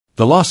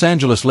the Los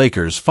Angeles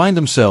Lakers find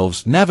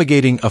themselves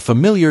navigating a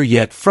familiar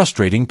yet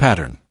frustrating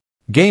pattern.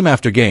 Game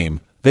after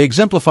game, they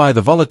exemplify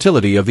the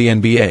volatility of the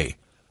NBA,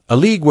 a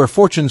league where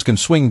fortunes can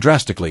swing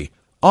drastically,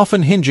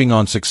 often hinging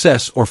on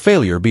success or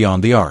failure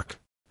beyond the arc.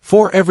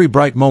 For every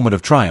bright moment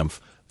of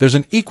triumph, there's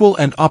an equal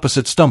and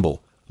opposite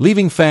stumble,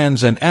 leaving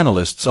fans and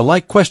analysts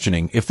alike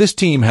questioning if this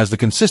team has the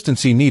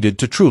consistency needed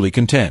to truly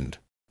contend.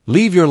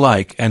 Leave your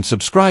like and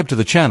subscribe to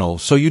the channel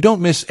so you don't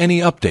miss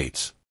any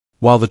updates.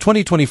 While the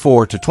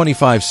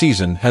 2024-25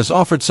 season has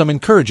offered some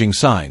encouraging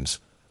signs,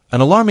 an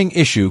alarming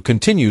issue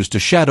continues to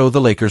shadow the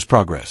Lakers'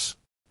 progress.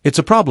 It's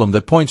a problem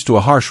that points to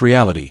a harsh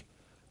reality.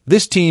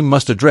 This team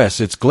must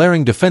address its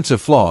glaring defensive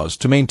flaws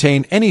to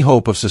maintain any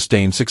hope of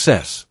sustained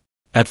success.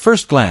 At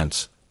first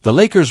glance, the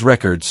Lakers'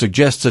 record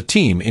suggests a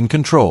team in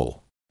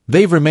control.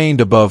 They've remained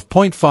above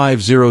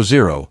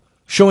 .500,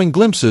 showing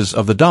glimpses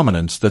of the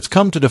dominance that's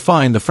come to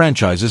define the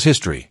franchise's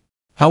history.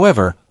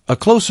 However, a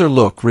closer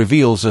look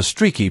reveals a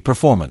streaky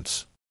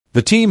performance.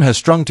 The team has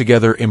strung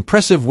together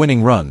impressive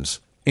winning runs,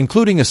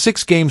 including a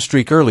 6-game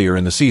streak earlier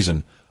in the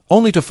season,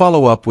 only to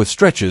follow up with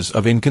stretches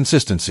of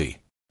inconsistency.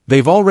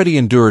 They've already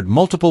endured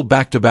multiple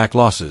back-to-back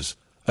losses,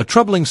 a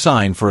troubling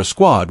sign for a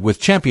squad with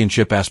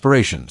championship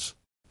aspirations.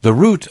 The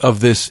root of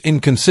this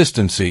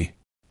inconsistency: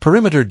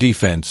 perimeter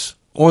defense,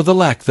 or the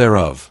lack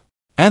thereof.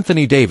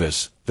 Anthony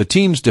Davis, the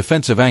team's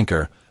defensive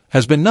anchor,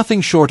 has been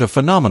nothing short of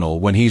phenomenal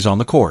when he's on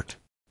the court.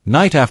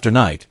 Night after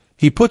night,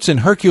 he puts in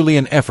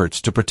Herculean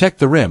efforts to protect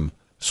the rim,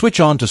 switch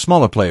on to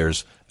smaller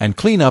players, and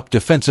clean up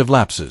defensive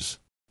lapses.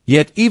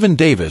 Yet even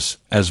Davis,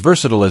 as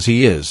versatile as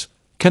he is,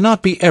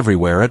 cannot be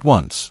everywhere at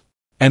once.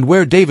 And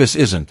where Davis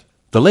isn't,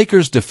 the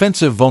Lakers'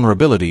 defensive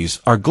vulnerabilities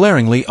are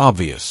glaringly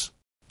obvious.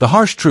 The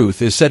harsh truth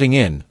is setting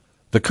in: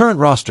 the current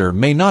roster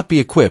may not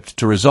be equipped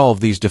to resolve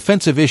these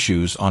defensive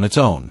issues on its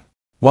own.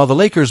 While the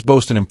Lakers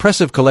boast an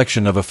impressive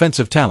collection of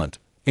offensive talent,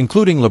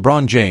 including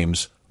LeBron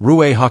James,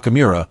 Rui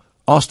Hachimura,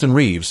 Austin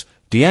Reeves,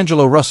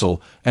 D'Angelo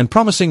Russell, and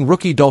promising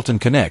rookie Dalton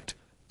Knecht,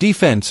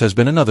 defense has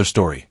been another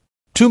story.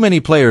 Too many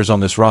players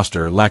on this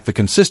roster lack the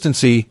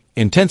consistency,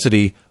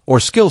 intensity, or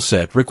skill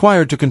set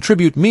required to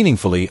contribute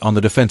meaningfully on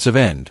the defensive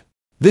end.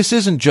 This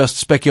isn't just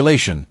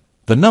speculation;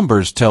 the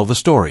numbers tell the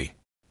story.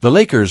 The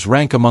Lakers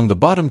rank among the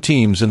bottom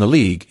teams in the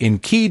league in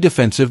key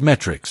defensive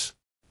metrics.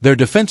 Their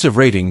defensive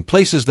rating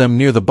places them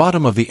near the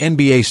bottom of the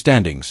NBA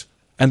standings,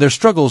 and their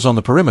struggles on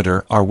the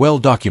perimeter are well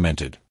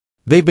documented.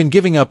 They've been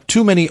giving up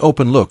too many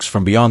open looks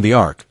from beyond the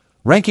arc,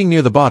 ranking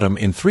near the bottom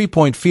in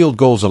three-point field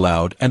goals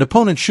allowed and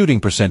opponent shooting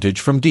percentage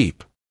from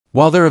deep.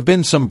 While there have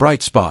been some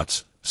bright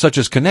spots, such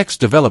as Knecht's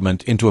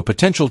development into a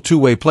potential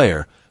two-way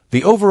player,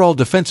 the overall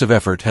defensive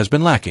effort has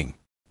been lacking.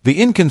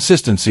 The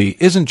inconsistency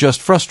isn't just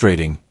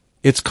frustrating,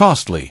 it's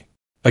costly.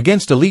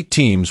 Against elite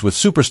teams with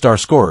superstar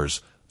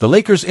scorers, the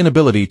Lakers'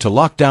 inability to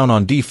lock down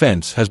on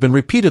defense has been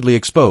repeatedly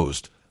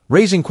exposed,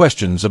 raising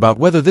questions about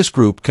whether this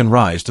group can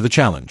rise to the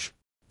challenge.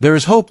 There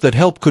is hope that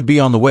help could be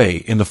on the way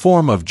in the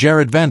form of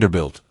Jared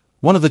Vanderbilt,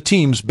 one of the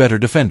team's better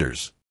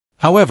defenders.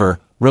 However,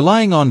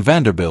 relying on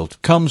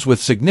Vanderbilt comes with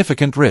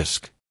significant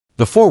risk.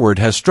 The forward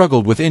has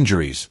struggled with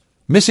injuries,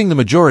 missing the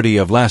majority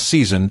of last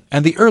season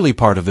and the early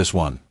part of this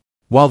one.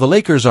 While the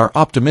Lakers are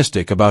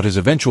optimistic about his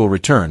eventual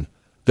return,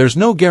 there's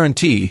no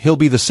guarantee he'll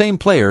be the same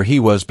player he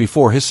was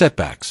before his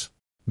setbacks.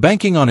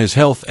 Banking on his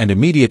health and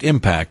immediate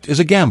impact is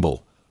a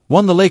gamble,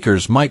 one the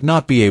Lakers might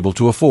not be able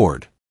to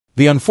afford.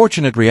 The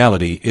unfortunate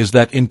reality is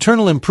that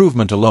internal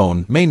improvement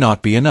alone may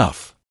not be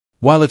enough.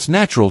 While it's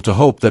natural to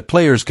hope that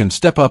players can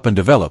step up and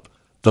develop,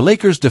 the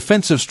Lakers'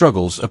 defensive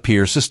struggles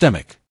appear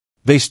systemic.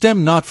 They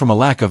stem not from a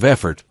lack of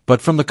effort,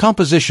 but from the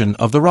composition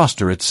of the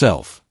roster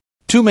itself.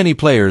 Too many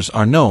players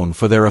are known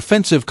for their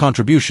offensive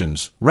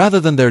contributions rather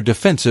than their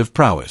defensive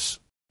prowess.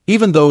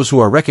 Even those who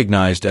are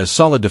recognized as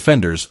solid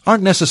defenders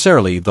aren't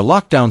necessarily the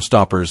lockdown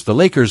stoppers the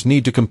Lakers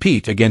need to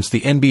compete against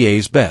the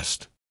NBA's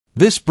best.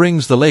 This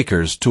brings the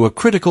Lakers to a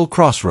critical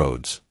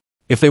crossroads.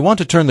 If they want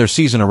to turn their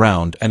season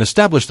around and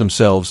establish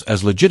themselves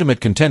as legitimate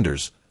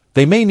contenders,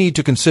 they may need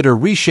to consider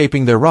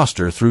reshaping their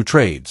roster through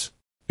trades.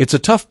 It's a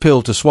tough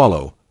pill to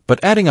swallow,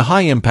 but adding a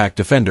high-impact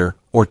defender,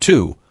 or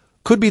two,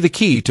 could be the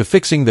key to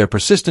fixing their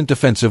persistent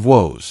defensive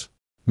woes.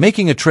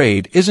 Making a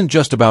trade isn't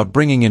just about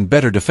bringing in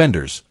better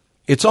defenders,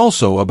 it's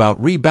also about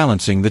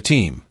rebalancing the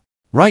team.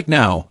 Right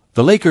now,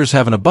 the Lakers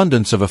have an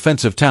abundance of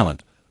offensive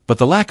talent, but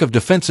the lack of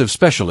defensive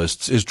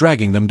specialists is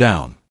dragging them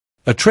down.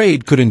 A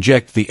trade could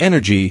inject the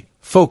energy,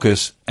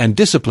 focus, and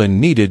discipline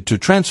needed to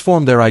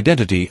transform their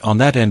identity on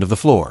that end of the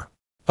floor.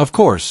 Of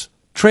course,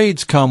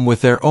 trades come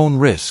with their own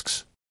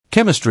risks.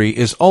 Chemistry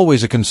is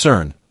always a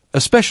concern,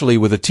 especially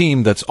with a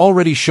team that's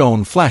already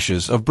shown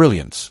flashes of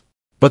brilliance.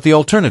 But the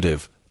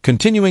alternative,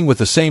 continuing with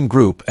the same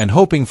group and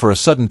hoping for a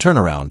sudden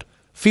turnaround,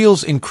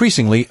 feels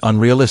increasingly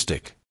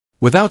unrealistic.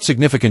 Without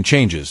significant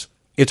changes,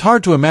 it's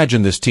hard to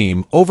imagine this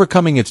team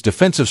overcoming its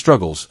defensive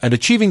struggles and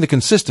achieving the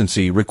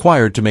consistency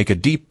required to make a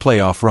deep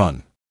playoff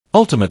run.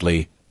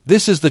 Ultimately,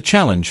 this is the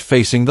challenge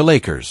facing the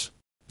Lakers.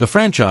 The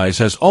franchise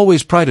has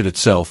always prided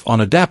itself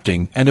on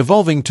adapting and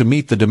evolving to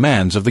meet the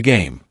demands of the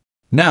game.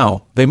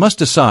 Now, they must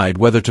decide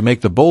whether to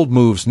make the bold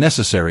moves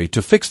necessary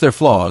to fix their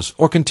flaws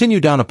or continue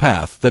down a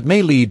path that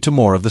may lead to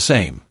more of the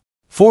same.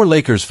 For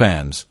Lakers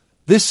fans,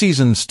 this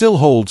season still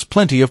holds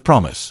plenty of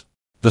promise.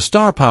 The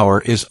star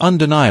power is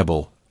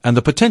undeniable, and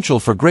the potential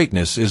for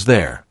greatness is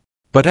there.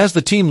 But as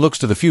the team looks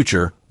to the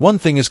future, one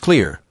thing is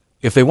clear.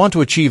 If they want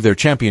to achieve their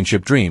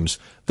championship dreams,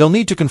 they'll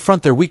need to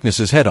confront their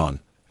weaknesses head-on,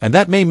 and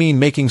that may mean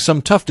making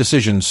some tough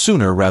decisions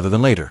sooner rather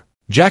than later.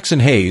 Jackson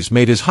Hayes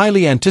made his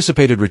highly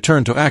anticipated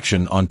return to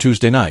action on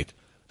Tuesday night,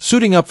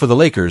 suiting up for the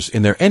Lakers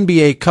in their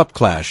NBA Cup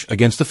clash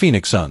against the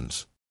Phoenix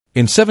Suns.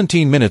 In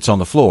 17 minutes on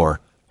the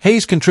floor,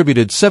 Hayes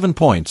contributed 7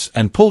 points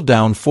and pulled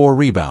down 4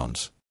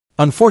 rebounds.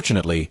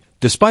 Unfortunately,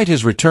 despite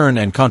his return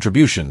and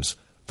contributions,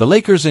 the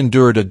Lakers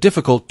endured a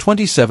difficult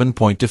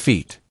 27-point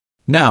defeat.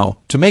 Now,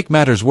 to make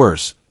matters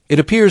worse, it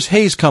appears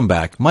Hayes'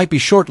 comeback might be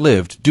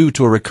short-lived due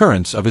to a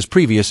recurrence of his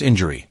previous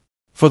injury.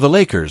 For the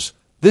Lakers,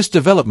 this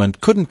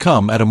development couldn't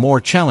come at a more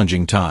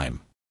challenging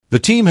time. The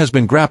team has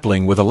been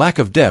grappling with a lack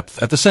of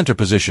depth at the center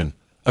position,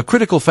 a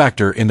critical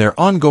factor in their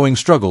ongoing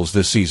struggles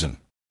this season.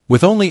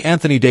 With only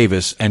Anthony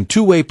Davis and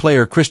two-way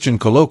player Christian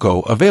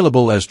Koloko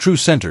available as true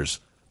centers,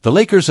 the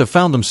Lakers have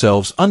found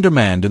themselves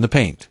undermanned in the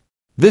paint.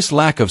 This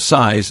lack of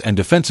size and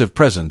defensive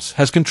presence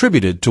has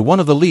contributed to one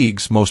of the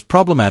league's most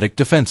problematic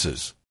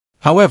defenses.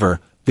 However,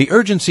 the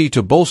urgency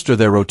to bolster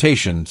their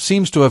rotation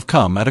seems to have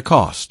come at a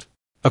cost.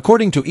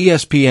 According to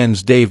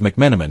ESPN's Dave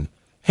McMenamin,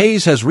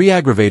 Hayes has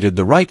re-aggravated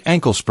the right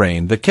ankle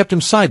sprain that kept him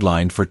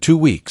sidelined for 2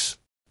 weeks.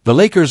 The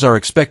Lakers are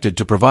expected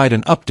to provide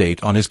an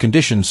update on his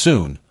condition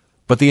soon,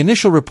 but the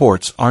initial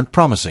reports aren't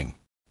promising.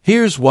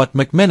 Here's what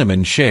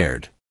McMenamin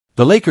shared.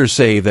 The Lakers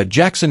say that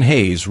Jackson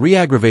Hayes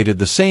re-aggravated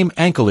the same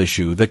ankle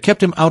issue that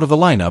kept him out of the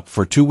lineup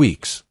for 2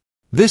 weeks.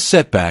 This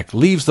setback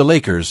leaves the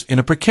Lakers in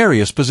a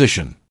precarious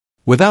position.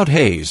 Without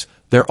Hayes,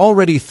 their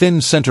already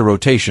thin center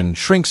rotation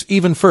shrinks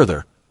even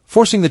further,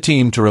 forcing the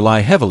team to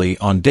rely heavily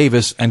on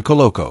Davis and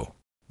Koloko.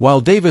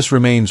 While Davis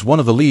remains one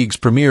of the league's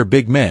premier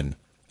big men,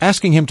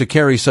 asking him to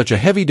carry such a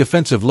heavy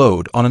defensive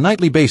load on a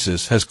nightly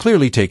basis has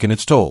clearly taken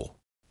its toll.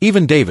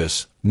 Even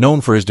Davis,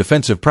 known for his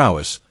defensive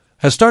prowess,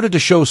 has started to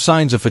show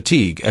signs of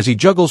fatigue as he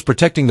juggles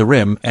protecting the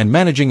rim and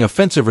managing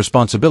offensive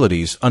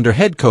responsibilities under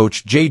head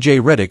coach J.J.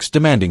 Redick's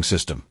demanding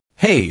system.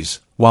 Hayes,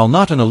 while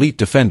not an elite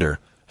defender,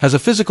 has a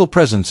physical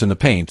presence in the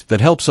paint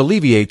that helps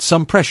alleviate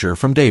some pressure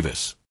from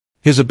Davis.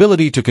 His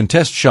ability to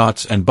contest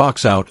shots and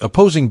box out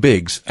opposing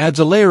bigs adds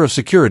a layer of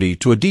security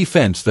to a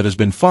defense that has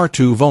been far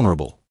too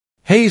vulnerable.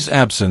 Hayes'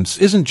 absence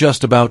isn't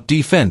just about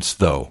defense,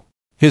 though.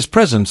 His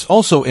presence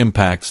also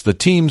impacts the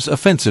team's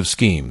offensive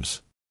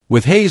schemes.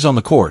 With Hayes on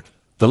the court,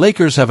 the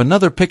Lakers have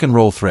another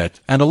pick-and-roll threat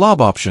and a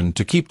lob option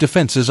to keep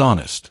defenses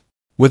honest.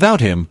 Without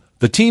him,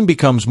 the team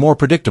becomes more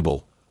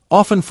predictable,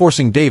 often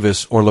forcing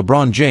Davis or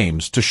LeBron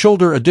James to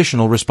shoulder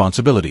additional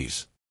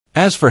responsibilities.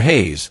 As for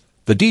Hayes,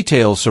 the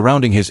details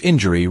surrounding his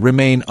injury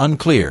remain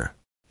unclear.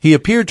 He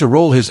appeared to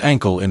roll his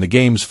ankle in the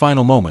game's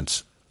final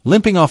moments,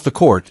 limping off the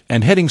court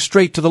and heading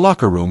straight to the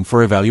locker room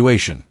for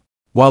evaluation.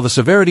 While the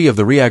severity of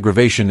the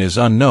re-aggravation is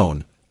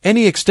unknown,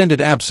 any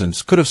extended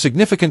absence could have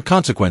significant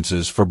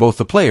consequences for both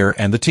the player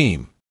and the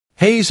team.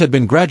 Hayes had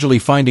been gradually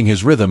finding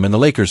his rhythm in the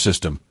Lakers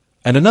system,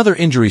 and another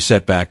injury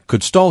setback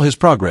could stall his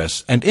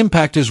progress and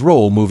impact his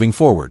role moving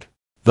forward.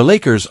 The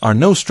Lakers are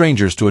no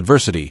strangers to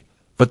adversity,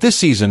 but this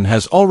season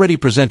has already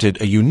presented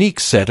a unique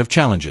set of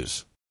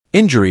challenges.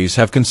 Injuries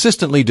have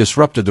consistently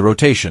disrupted the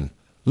rotation,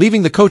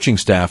 leaving the coaching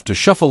staff to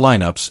shuffle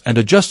lineups and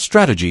adjust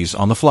strategies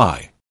on the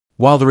fly.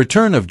 While the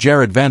return of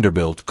Jared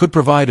Vanderbilt could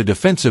provide a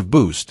defensive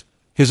boost,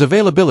 his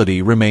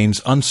availability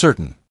remains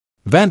uncertain.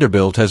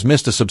 Vanderbilt has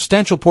missed a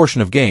substantial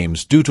portion of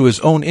games due to his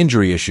own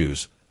injury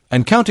issues,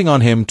 and counting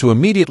on him to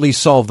immediately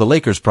solve the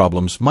Lakers'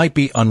 problems might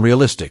be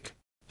unrealistic.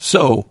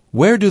 So,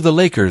 where do the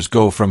Lakers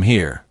go from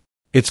here?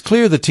 It's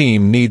clear the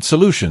team needs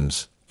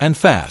solutions, and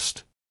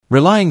fast.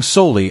 Relying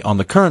solely on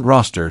the current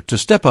roster to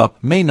step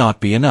up may not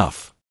be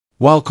enough.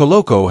 While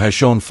Koloko has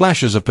shown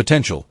flashes of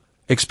potential,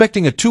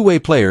 expecting a two-way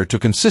player to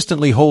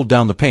consistently hold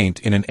down the paint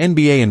in an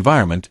NBA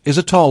environment is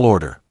a tall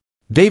order.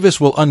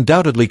 Davis will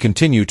undoubtedly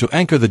continue to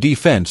anchor the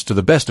defense to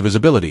the best of his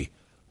ability,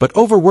 but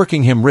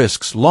overworking him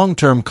risks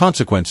long-term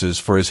consequences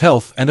for his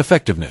health and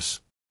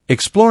effectiveness.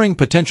 Exploring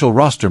potential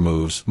roster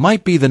moves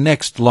might be the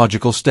next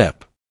logical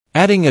step.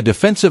 Adding a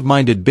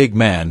defensive-minded big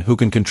man who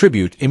can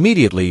contribute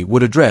immediately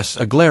would address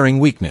a glaring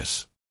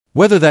weakness.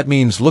 Whether that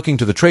means looking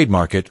to the trade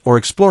market or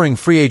exploring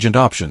free agent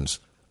options,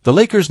 the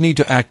Lakers need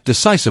to act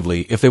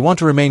decisively if they want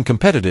to remain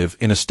competitive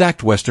in a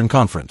stacked Western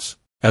Conference.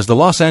 As the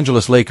Los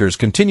Angeles Lakers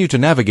continue to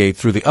navigate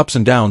through the ups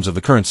and downs of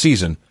the current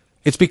season,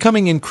 it's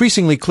becoming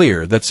increasingly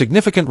clear that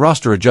significant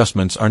roster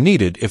adjustments are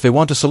needed if they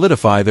want to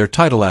solidify their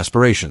title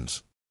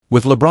aspirations.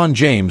 With LeBron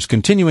James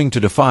continuing to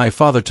defy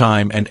Father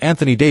Time and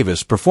Anthony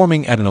Davis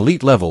performing at an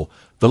elite level,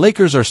 the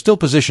Lakers are still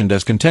positioned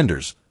as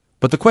contenders.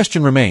 But the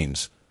question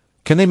remains,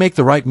 can they make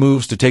the right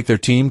moves to take their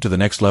team to the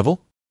next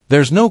level?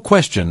 There's no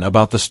question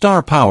about the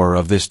star power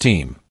of this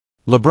team.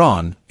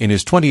 LeBron, in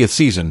his 20th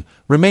season,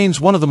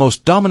 remains one of the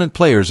most dominant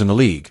players in the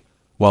league,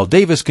 while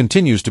Davis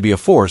continues to be a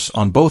force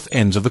on both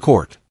ends of the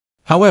court.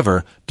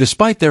 However,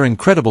 despite their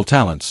incredible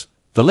talents,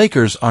 the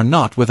Lakers are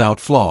not without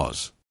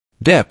flaws.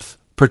 Depth,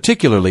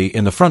 particularly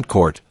in the front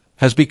court,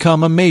 has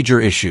become a major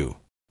issue.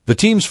 The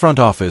team's front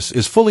office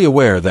is fully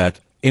aware that,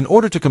 in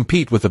order to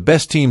compete with the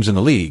best teams in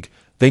the league,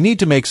 they need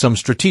to make some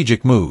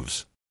strategic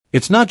moves.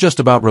 It's not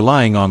just about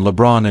relying on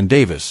LeBron and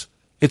Davis,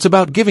 it's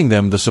about giving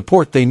them the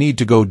support they need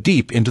to go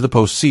deep into the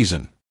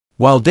postseason.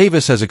 While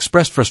Davis has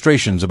expressed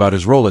frustrations about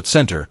his role at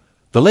center,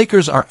 the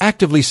Lakers are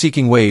actively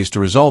seeking ways to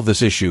resolve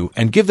this issue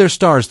and give their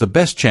stars the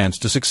best chance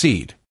to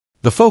succeed.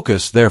 The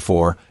focus,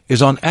 therefore,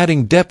 is on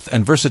adding depth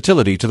and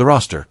versatility to the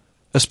roster,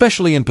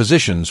 especially in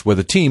positions where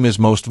the team is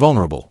most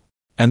vulnerable.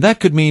 And that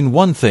could mean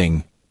one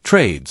thing: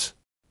 trades.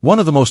 One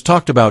of the most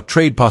talked about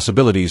trade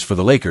possibilities for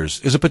the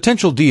Lakers is a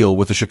potential deal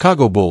with the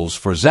Chicago Bulls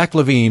for Zach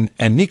Lavine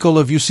and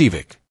Nikola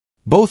Vucevic.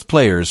 Both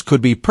players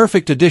could be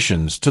perfect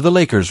additions to the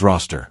Lakers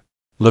roster.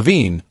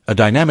 Lavine, a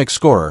dynamic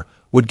scorer,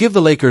 would give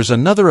the Lakers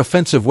another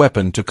offensive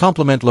weapon to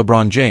complement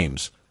LeBron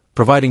James,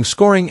 providing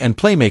scoring and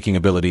playmaking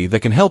ability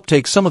that can help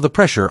take some of the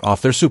pressure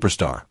off their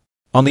superstar.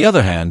 On the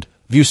other hand,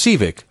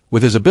 Vucevic,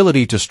 with his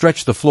ability to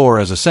stretch the floor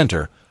as a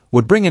center,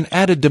 would bring an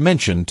added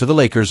dimension to the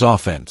Lakers'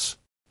 offense.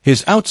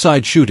 His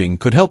outside shooting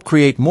could help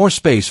create more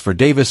space for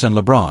Davis and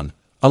LeBron,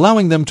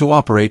 allowing them to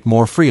operate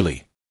more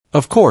freely.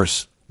 Of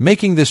course,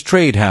 making this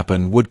trade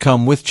happen would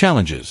come with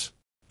challenges.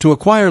 To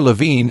acquire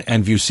Lavine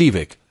and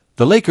Vucevic,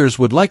 the Lakers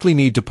would likely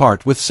need to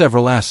part with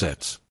several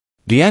assets.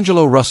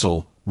 D'Angelo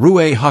Russell,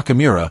 Rui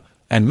Hachimura,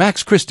 and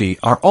Max Christie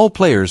are all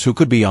players who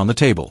could be on the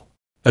table.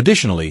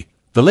 Additionally,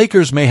 the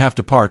Lakers may have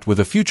to part with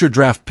a future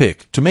draft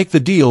pick to make the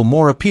deal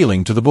more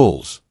appealing to the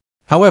Bulls.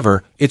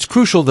 However, it's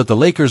crucial that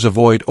the Lakers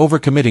avoid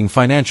overcommitting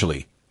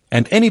financially,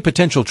 and any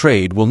potential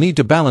trade will need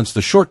to balance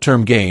the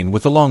short-term gain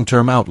with the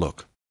long-term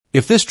outlook.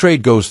 If this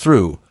trade goes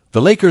through,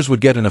 the Lakers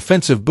would get an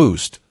offensive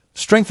boost,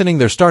 strengthening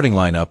their starting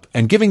lineup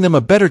and giving them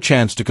a better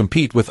chance to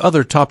compete with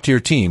other top-tier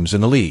teams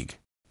in the league.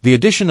 The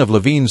addition of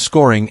Lavine's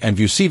scoring and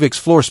Vucevic's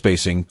floor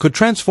spacing could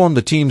transform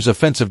the team's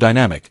offensive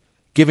dynamic,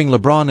 giving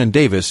LeBron and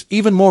Davis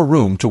even more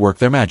room to work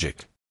their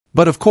magic.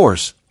 But of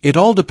course, it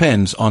all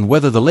depends on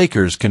whether the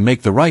Lakers can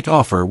make the right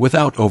offer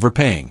without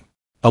overpaying.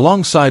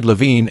 Alongside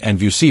Lavine and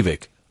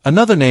Vucevic,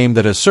 another name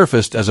that has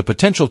surfaced as a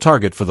potential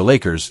target for the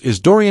Lakers is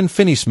Dorian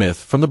Finney-Smith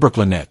from the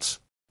Brooklyn Nets.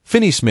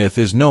 Finney-Smith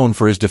is known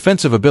for his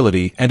defensive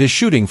ability and his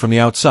shooting from the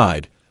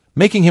outside,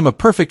 making him a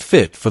perfect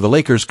fit for the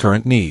Lakers'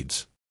 current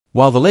needs.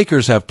 While the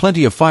Lakers have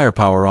plenty of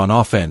firepower on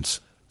offense,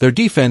 their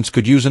defense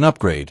could use an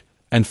upgrade,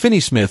 and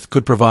Finney-Smith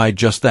could provide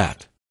just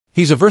that.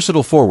 He's a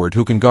versatile forward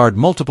who can guard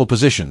multiple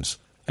positions,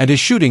 and his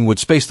shooting would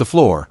space the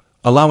floor,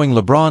 allowing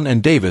LeBron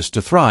and Davis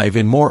to thrive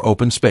in more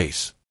open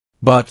space.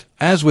 But,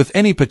 as with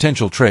any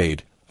potential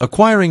trade,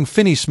 acquiring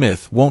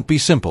Finney-Smith won't be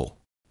simple.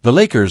 The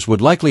Lakers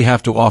would likely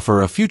have to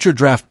offer a future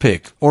draft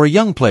pick or a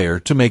young player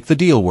to make the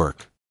deal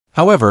work.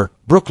 However,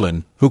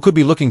 Brooklyn, who could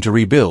be looking to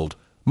rebuild,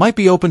 might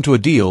be open to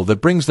a deal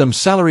that brings them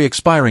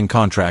salary-expiring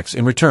contracts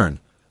in return,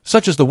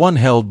 such as the one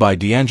held by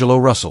D'Angelo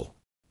Russell.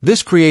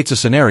 This creates a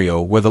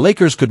scenario where the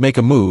Lakers could make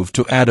a move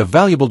to add a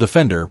valuable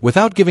defender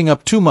without giving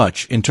up too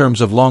much in terms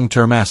of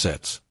long-term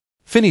assets.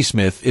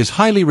 Finney-Smith is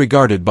highly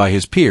regarded by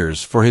his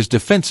peers for his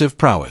defensive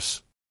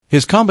prowess.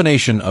 His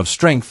combination of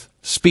strength,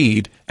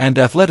 speed, and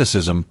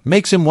athleticism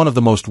makes him one of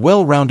the most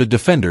well-rounded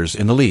defenders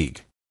in the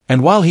league.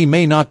 And while he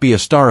may not be a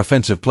star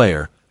offensive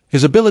player,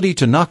 his ability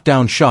to knock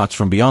down shots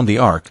from beyond the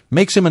arc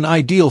makes him an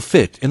ideal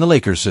fit in the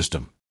Lakers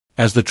system.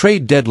 As the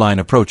trade deadline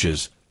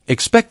approaches,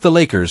 expect the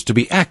Lakers to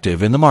be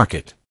active in the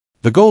market.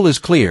 The goal is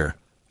clear: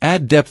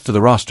 add depth to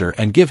the roster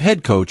and give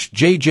head coach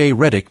J.J.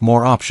 Redick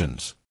more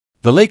options.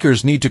 The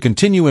Lakers need to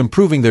continue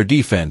improving their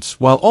defense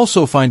while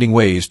also finding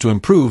ways to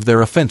improve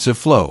their offensive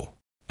flow.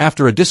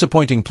 After a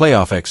disappointing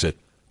playoff exit,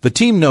 the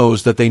team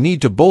knows that they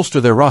need to bolster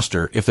their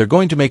roster if they're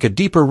going to make a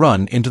deeper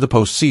run into the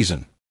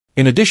postseason.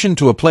 In addition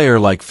to a player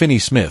like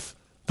Finney-Smith,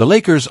 the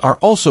Lakers are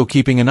also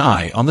keeping an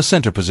eye on the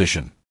center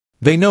position.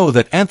 They know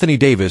that Anthony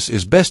Davis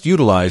is best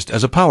utilized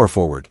as a power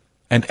forward,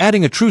 and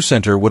adding a true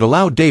center would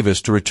allow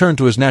Davis to return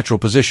to his natural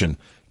position,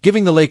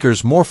 giving the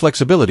Lakers more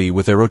flexibility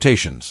with their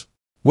rotations.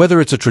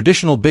 Whether it's a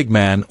traditional big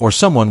man or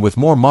someone with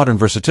more modern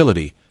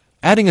versatility,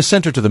 adding a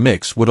center to the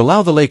mix would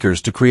allow the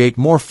Lakers to create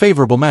more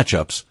favorable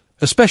matchups,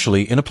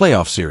 especially in a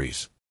playoff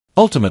series.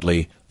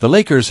 Ultimately, the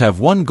Lakers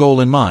have one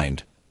goal in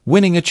mind: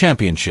 winning a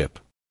championship.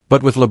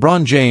 But with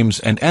LeBron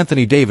James and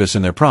Anthony Davis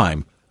in their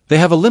prime, they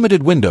have a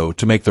limited window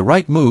to make the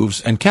right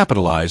moves and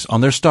capitalize on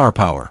their star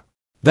power.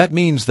 That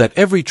means that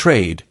every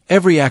trade,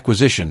 every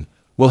acquisition,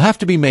 will have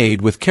to be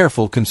made with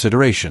careful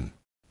consideration.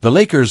 The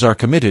Lakers are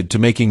committed to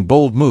making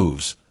bold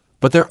moves,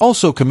 but they're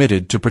also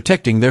committed to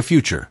protecting their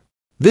future.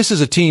 This is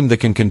a team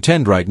that can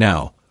contend right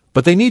now,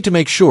 but they need to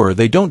make sure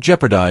they don't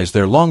jeopardize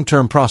their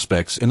long-term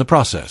prospects in the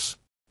process.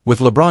 With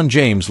LeBron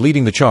James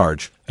leading the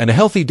charge, and a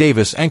healthy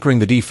Davis anchoring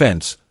the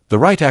defense, the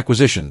right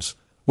acquisitions,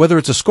 whether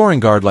it's a scoring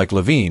guard like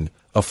Lavine,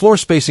 a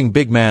floor-spacing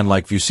big man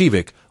like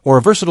Vucevic, or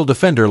a versatile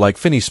defender like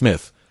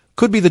Finney-Smith,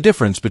 could be the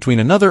difference between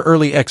another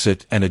early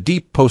exit and a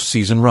deep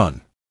postseason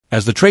run.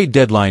 As the trade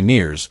deadline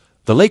nears,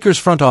 the Lakers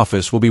front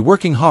office will be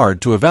working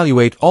hard to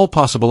evaluate all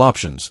possible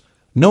options,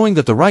 knowing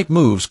that the right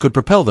moves could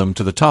propel them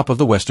to the top of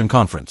the Western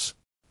Conference.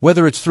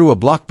 Whether it's through a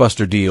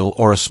blockbuster deal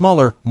or a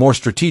smaller, more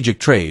strategic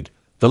trade,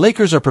 the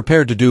Lakers are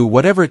prepared to do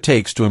whatever it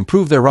takes to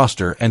improve their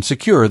roster and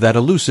secure that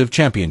elusive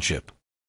championship.